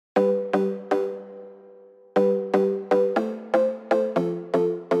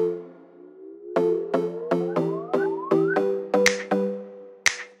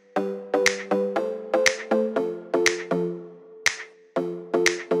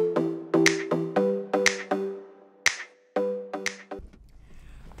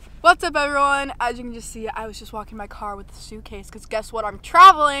What's up, everyone? As you can just see, I was just walking my car with the suitcase because guess what? I'm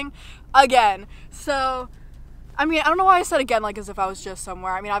traveling again. So, I mean, I don't know why I said again like as if I was just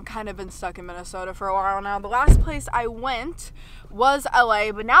somewhere. I mean, I've kind of been stuck in Minnesota for a while now. The last place I went was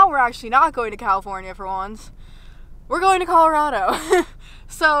LA, but now we're actually not going to California for once. We're going to Colorado.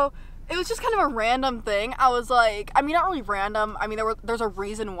 So, it was just kind of a random thing. I was like, I mean, not really random. I mean, there's a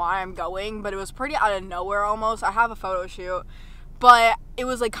reason why I'm going, but it was pretty out of nowhere almost. I have a photo shoot. But it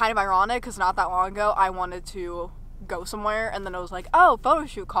was like kind of ironic because not that long ago I wanted to go somewhere and then I was like, oh, photo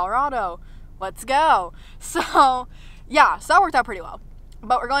shoot, Colorado, let's go. So yeah, so that worked out pretty well.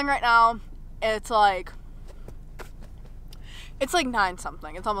 But we're going right now. It's like 9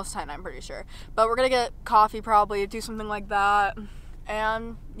 something. It's almost 10, I'm pretty sure. But we're gonna get coffee probably, do something like that.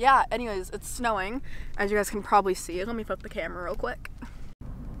 And yeah, anyways, it's snowing, as you guys can probably see. Let me flip the camera real quick.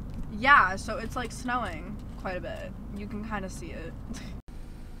 Yeah, so it's like snowing quite a bit. You can kind of see it.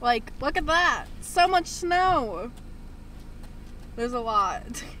 Like, look at that! So much snow! There's a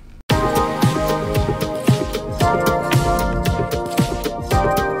lot.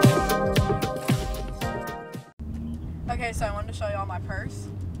 Okay, so I wanted to show you all my purse.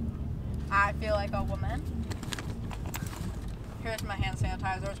 I feel like a woman. Here's my hand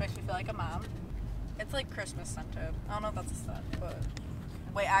sanitizer, which makes me feel like a mom. It's like Christmas scented. I don't know if that's a scent, but...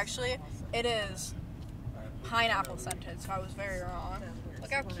 Wait, actually, it is pineapple scented, so I was very wrong.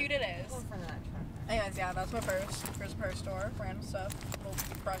 Look how cute it is. Anyways, yeah, that's my purse. Here's a purse store, random stuff, little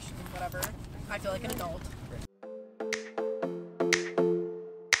brush and whatever. I feel like an adult.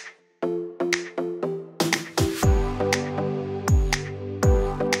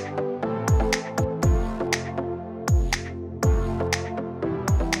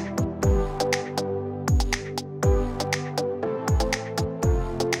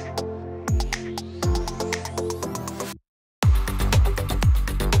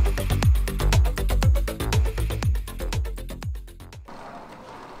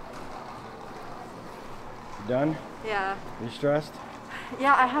 Done? Yeah. You stressed?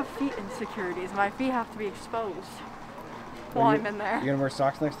 Yeah, I have feet insecurities. My feet have to be exposed while I'm in there. You gonna wear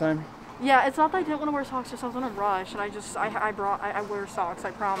socks next time? Yeah, it's not that I didn't want to wear socks, just I was in a rush, and I wear socks,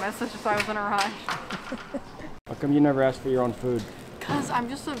 I promise. It's just I was in a rush. How come you never asked for your own food? Because I'm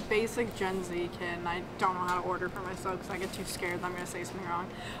just a basic Gen Z kid, and I don't know how to order for myself because I get too scared that I'm going to say something wrong.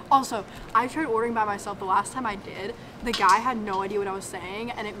 Also, I tried ordering by myself. The last time I did, the guy had no idea what I was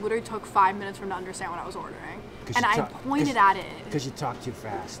saying, and it literally took 5 minutes for him to understand what I was ordering. And I pointed at it. Because you talk too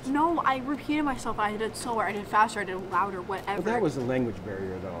fast. No, I repeated myself. I did it slower, I did it faster, I did it louder, whatever. Well, that was a language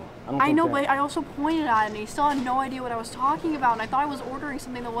barrier, though. I know, but I also pointed at it, and he still had no idea what I was talking about, and I thought I was ordering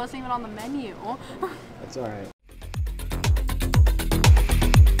something that wasn't even on the menu. That's all right.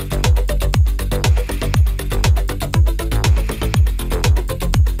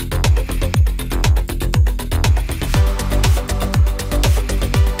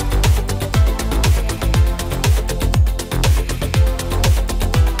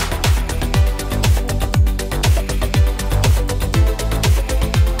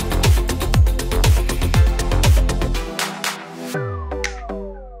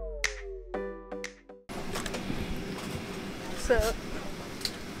 So,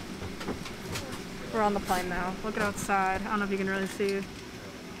 we're on the plane now. Look at outside. I don't know if you can really see.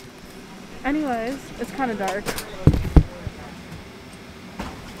 Anyways, it's kind of dark.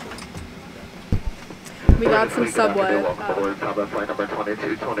 We got some Subway. Welcome aboard Southwest flight number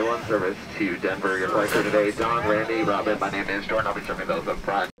 2221 service to Denver. Your flight for today, Don, Randy, Robin. My name is Jordan. I'll be serving those up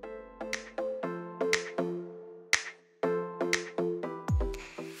front.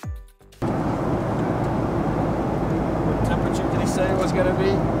 Say it was gonna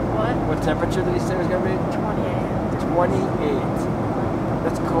be? What temperature did he say it was gonna be? 28. 28.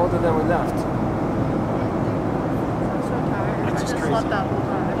 That's colder than we left. I'm so tired. That's I just crazy. slept that whole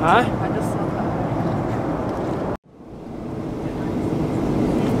time. Huh? I just slept that.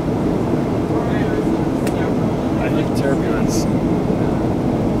 I hate turbulence.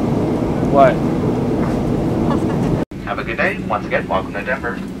 What? Have a good day. Once again, welcome to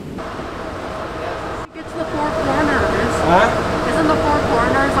Denver. It's the Four Corners. Huh? Isn't the Four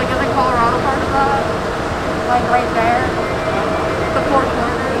Corners, like, isn't Colorado part of that? Like, right there? The Four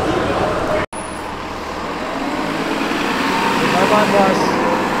Corners. Come on, bus.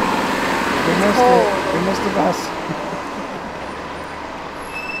 We missed it. We missed the bus.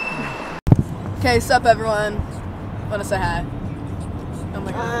 Okay, sup, everyone. Wanna say hi? Oh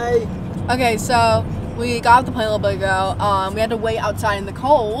my god. Hi. Okay, so we got off the plane a little bit ago. We had to wait outside in the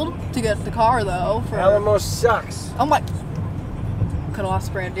cold to get the car, though. Alamo sucks. Oh my... Could have lost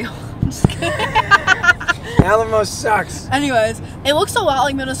a brand deal. I'm just kidding. Alamo sucks. Anyways, it looks a lot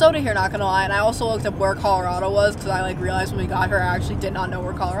like Minnesota here, not gonna lie. And I also looked up where Colorado was because I like realized when we got here I actually did not know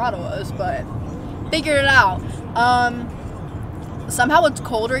where Colorado was, but figured it out. Somehow it's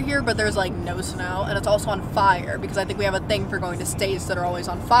colder here, but there's like no snow, and it's also on fire because I think we have a thing for going to states that are always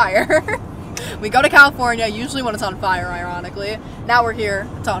on fire. We go to California usually when it's on fire, ironically. Now we're here,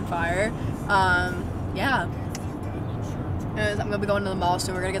 it's on fire. Yeah. Anyways, I'm gonna be going to the mall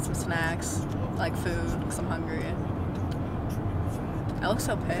soon. We're gonna get some snacks, like food, because I'm hungry. I look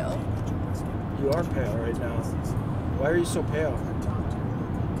so pale. You are pale right now. Why are you so pale?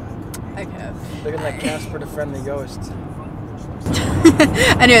 Okay. Looking like Casper the Friendly Ghost.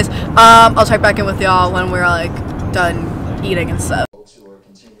 Anyways, I'll check back in with y'all when we're like done eating and stuff.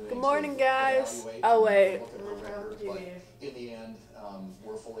 Good morning, guys. Oh wait. In the end,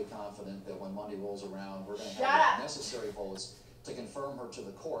 we're fully confident that when Monday rolls around, we're going to have the necessary votes to confirm her to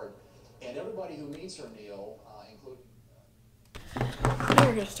the court. And everybody who meets her, Neil, including...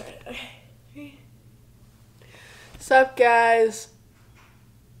 We're gonna start it. Okay. Sup, guys?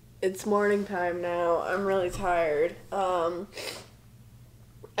 It's morning time now. I'm really tired. I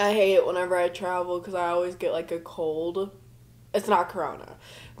hate it whenever I travel because I always get like a cold. It's not corona,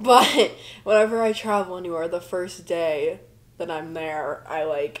 but whenever I travel anywhere, the first day that I'm there, I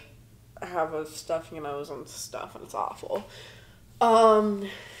like have a stuffy nose and stuff, and it's awful.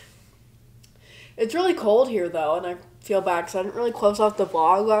 It's really cold here though, and I feel bad because I didn't really close off the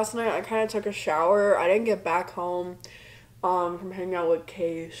vlog last night. I kind of took a shower. I didn't get back home from hanging out with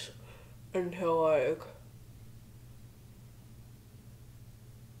Case until like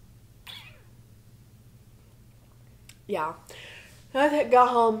yeah. I got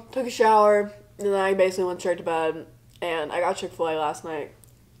home, took a shower, and then I basically went straight to bed. And I got Chick-fil-A last night,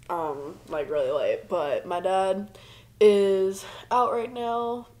 like really late. But my dad is out right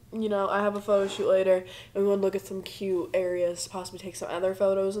now. You know, I have a photo shoot later, and we want to look at some cute areas, possibly take some other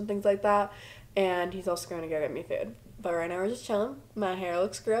photos and things like that. And he's also going to go get me food. But right now we're just chilling. My hair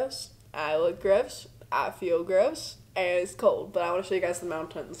looks gross. I look gross. I feel gross. And it's cold. But I want to show you guys the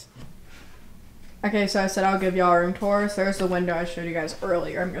mountains. Okay, so I said I'll give y'all a room tour. So there's the window I showed you guys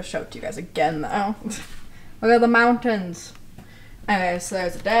earlier. I'm going to show it to you guys again, though. Look at the mountains. Okay, so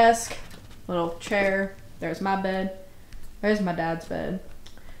there's a desk, little chair. There's my bed. There's my dad's bed.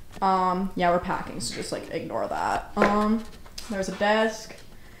 Yeah, we're packing, so just like ignore that. There's a desk.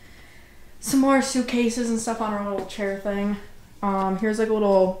 Some more suitcases and stuff on our little chair thing. Here's like a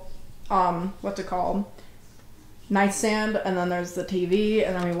little, what's it called? Nightstand, and then there's the TV,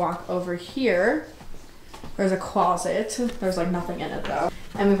 and then we walk over here. There's a closet. There's like nothing in it though.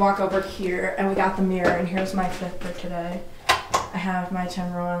 And we walk over here, and we got the mirror, and here's my fit for today. I have my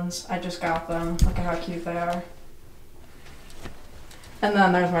Timberlands. I just got them. Look at how cute they are. And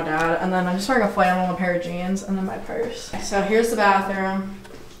then there's my dad, and then I'm just wearing a flannel and a pair of jeans, and then my purse. So here's the bathroom.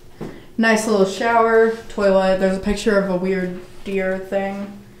 Nice little shower, toilet. There's a picture of a weird deer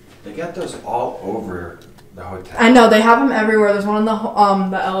thing. They got those all over the hotel. I know, they have them everywhere. There's one in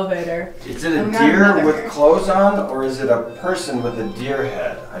the elevator. Is it a deer with clothes on, or is it a person with a deer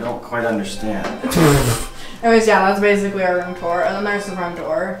head? I don't quite understand. Anyways, yeah, that's basically our room tour. And then there's the front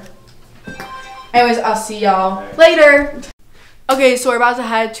door. Anyways, I'll see y'all later. Okay, so we're about to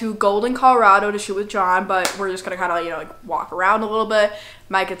head to Golden, Colorado to shoot with John, but we're just gonna kind of, you know, like walk around a little bit.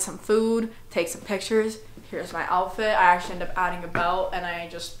 Might get some food, take some pictures. Here's my outfit. I actually ended up adding a belt, and I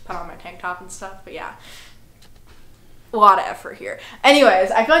just put on my tank top and stuff, but yeah. A lot of effort here.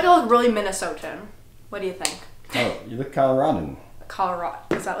 Anyways, I feel like I look really Minnesotan. What do you think? Oh, you look Coloradan. Colorado.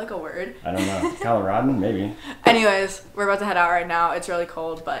 Is that like a word? I don't know. Coloradan, maybe. Anyways, we're about to head out right now. It's really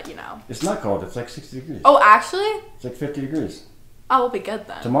cold, but you know. It's not cold. It's like 60 degrees. Oh, actually? It's like 50 degrees. Oh, we'll be good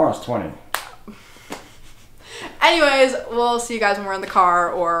then. Tomorrow's 20. Anyways, we'll see you guys when we're in the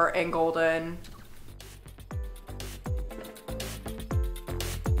car or in Golden.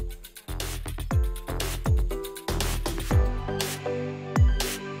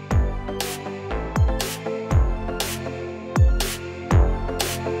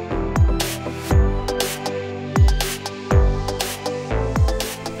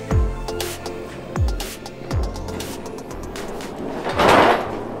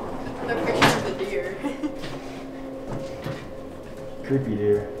 Creepy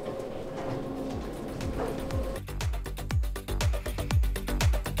deer.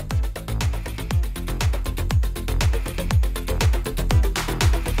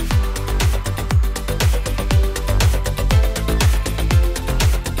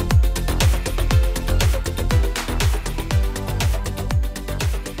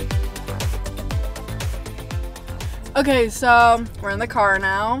 Okay, so we're in the car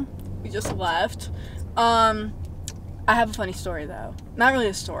now. We just left. I have a funny story though. Not really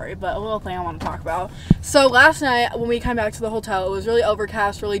a story, but a little thing I want to talk about. So last night when we came back to the hotel, it was really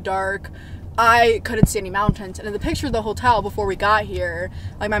overcast, really dark. I couldn't see any mountains, and in the picture of the hotel before we got here,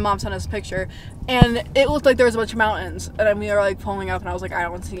 like my mom sent us a picture, and it looked like there was a bunch of mountains, and then we were like pulling up, and I was like, I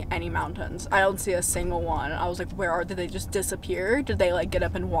don't see any mountains. I don't see a single one. I was like, where are they? Did they just disappear? Did they like get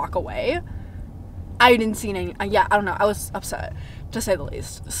up and walk away? I didn't see any. Yeah, I don't know. I was upset, to say the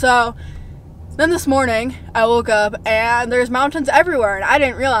least. So then this morning, I woke up, and there's mountains everywhere, and I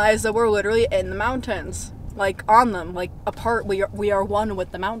didn't realize that we're literally in the mountains. Like on them, like apart. We are one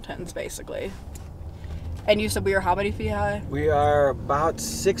with the mountains, basically. And you said we are how many feet high? We are about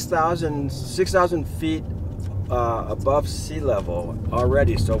 6,000 feet above sea level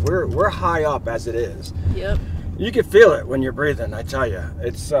already. So we're high up as it is. Yep. You can feel it when you're breathing. I tell you,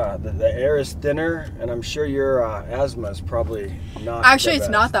 it's the air is thinner, and I'm sure your asthma is probably not. Actually, it's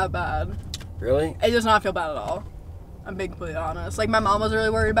not that bad. Really? It does not feel bad at all. I'm being completely honest. Like, my mom was really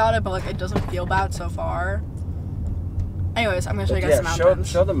worried about it, but, like, it doesn't feel bad so far. Anyways, I'm gonna show you guys some mountains.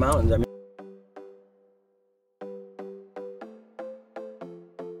 Show the mountains. I mean,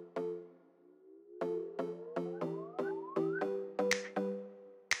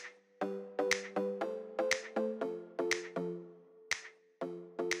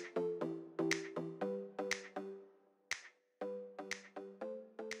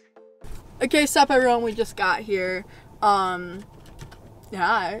 Okay, sup everyone, we just got here.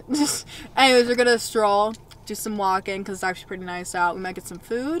 Yeah. Anyways, we're gonna stroll, do some walking, because it's actually pretty nice out. We might get some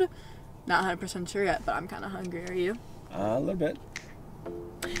food. Not 100% sure yet, but I'm kind of hungry. Are you? a little bit.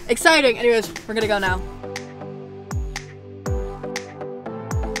 Exciting! Anyways, we're gonna go now.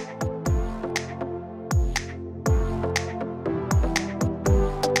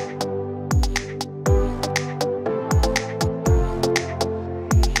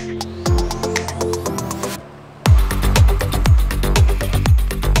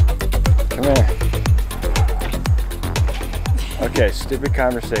 Okay, stupid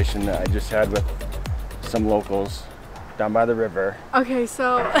conversation that I just had with some locals down by the river. Okay,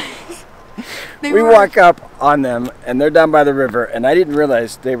 so we walk up on them and they're down by the river, and I didn't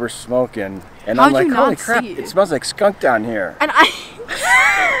realize they were smoking. And I'm like, holy crap, it smells like skunk down here. And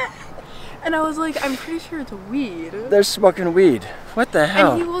I was like, I'm pretty sure it's weed. They're smoking weed. What the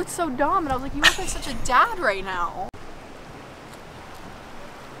hell? And he looked so dumb, and I was like, you look like such a dad right now.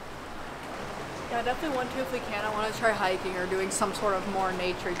 Yeah, I definitely want to if we can. I want to try hiking or doing some sort of more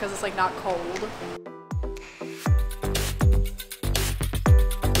nature because it's like not cold.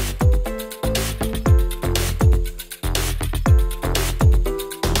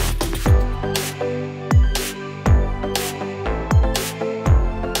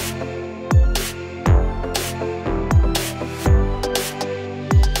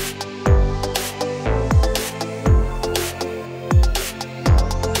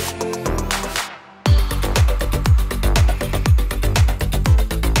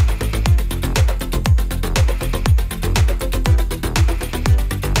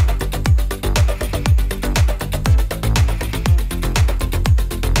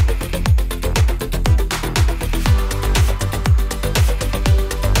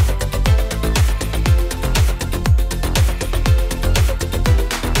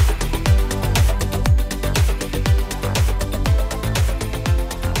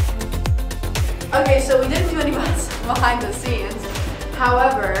 Okay, so we didn't do any behind the scenes.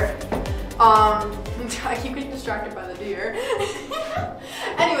 However, I keep getting distracted by the deer.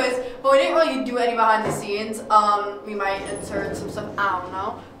 Anyways, but we didn't really do any behind the scenes. We might insert some stuff, I don't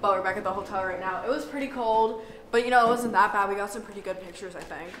know. But we're back at the hotel right now. It was pretty cold, but you know, it wasn't that bad. We got some pretty good pictures, I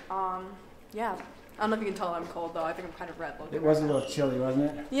think. Yeah. I don't know if you can tell I'm cold though. I think I'm kind of red looking. It was a little chilly,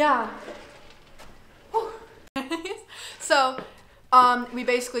 wasn't it? Yeah. So, we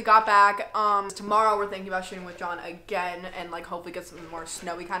basically got back. Tomorrow we're thinking about shooting with John again and like hopefully get some more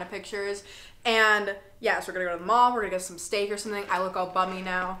snowy kind of pictures. And yeah, so we're gonna go to the mall, we're gonna get some steak or something. I look all bummy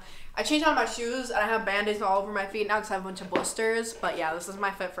now. I changed out my shoes and I have band-aids all over my feet now because I have a bunch of blisters. But yeah, this is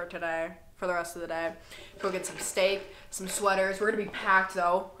my fit for today, for the rest of the day. Go get some steak, some sweaters. We're gonna be packed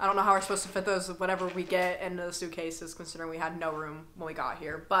though. I don't know how we're supposed to fit those whatever we get into the suitcases considering we had no room when we got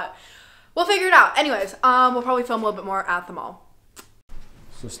here. But we'll figure it out. Anyways, we'll probably film a little bit more at the mall.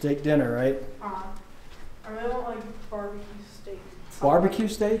 So steak dinner, right? I really want like barbecue steak. Barbecue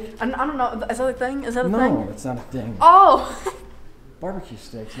steak? I don't know. Is that a thing? Is that a thing? No, it's not a thing. Oh! Barbecue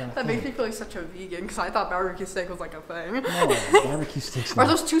steak's not a That thing. makes me feel like such a vegan because I thought barbecue steak was like a thing. No, barbecue steak's Are not.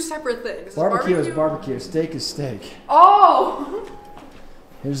 those two separate things? Barbecue is barbecue. Steak is steak. Oh!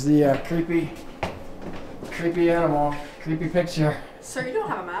 Here's the creepy animal. Creepy picture. Sir, you don't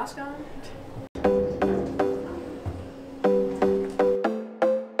have a mask on?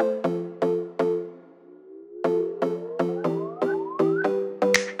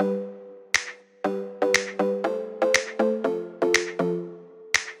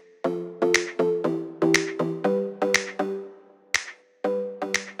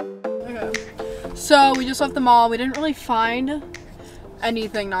 So we just left the mall. We didn't really find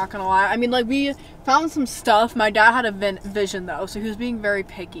anything, not gonna lie. I mean, like, we found some stuff. My dad had a vision though, so he was being very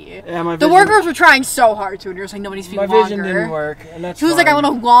picky. Yeah, my the vision, workers were trying so hard to, and you're just like, nobody's feeling longer. My vision didn't work, and that's He was fine. like, I want a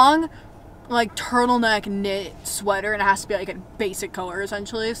long, like, turtleneck knit sweater, and it has to be like a basic color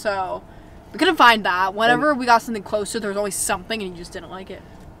essentially. So we couldn't find that. Whenever we got something closer, there was always something, and you just didn't like it.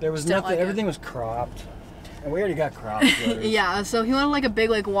 There was nothing. Like everything was cropped, and we already got cropped sweaters. Yeah, so he wanted like a big,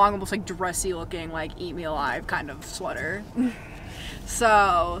 like, long, almost like dressy looking, like Eat Me Alive kind of sweater.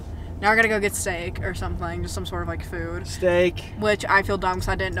 So now we're gonna go get steak or something, just some sort of like food. Steak. Which I feel dumb because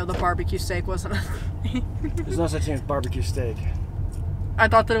I didn't know the barbecue steak wasn't a thing. There's no such thing as barbecue steak. I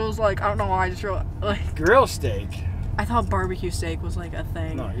thought that it was like, I don't know why, I just realized, like, grill steak. I thought barbecue steak was like a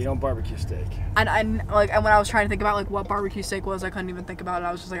thing. No, you don't barbecue steak. And when I was trying to think about like what barbecue steak was, I couldn't even think about it.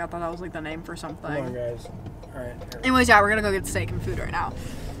 I was just like, I thought that was like the name for something. Come on, guys. All right. Anyways, yeah, we're gonna go get steak and food right now.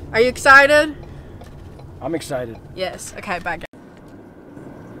 Are you excited? I'm excited. Yes. Okay, back.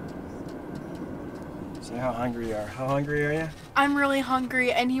 Say how hungry you are. How hungry are you? I'm really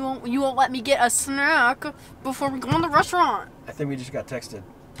hungry, and you won't let me get a snack before we go in the restaurant. I think we just got texted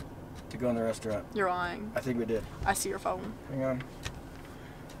to go in the restaurant. You're lying. I think we did. I see your phone. Hang on.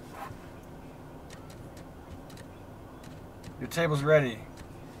 Your table's ready.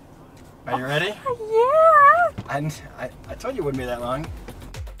 Are you ready? Yeah. I told you it wouldn't be that long.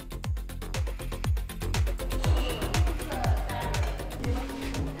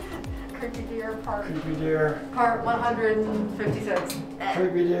 Creepy Deer Part. Creepy Deer. Part 156.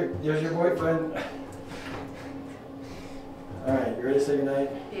 Creepy Deer. There's your boyfriend. All right, you ready to say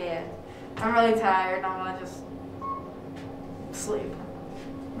goodnight? Yeah. I'm really tired. I'm gonna just sleep.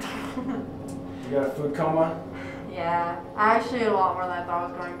 You got a food coma? Yeah. I actually ate a lot more than I thought I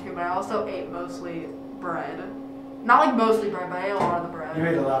was going to, but I also ate mostly bread. Not like mostly bread, but I ate a lot of the bread. You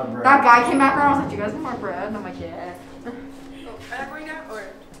ate a lot of bread. That guy came back around and was like, do you guys need more bread? And I'm like, yeah. Am I going now? Or?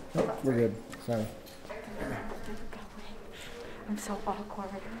 Nope, we're good. Sorry. I'm so awkward.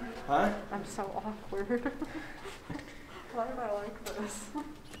 Huh? I'm so awkward. Why am I like this?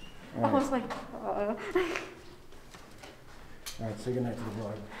 Right. I was like, Alright, say goodnight to the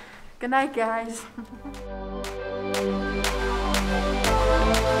vlog. Good night, guys.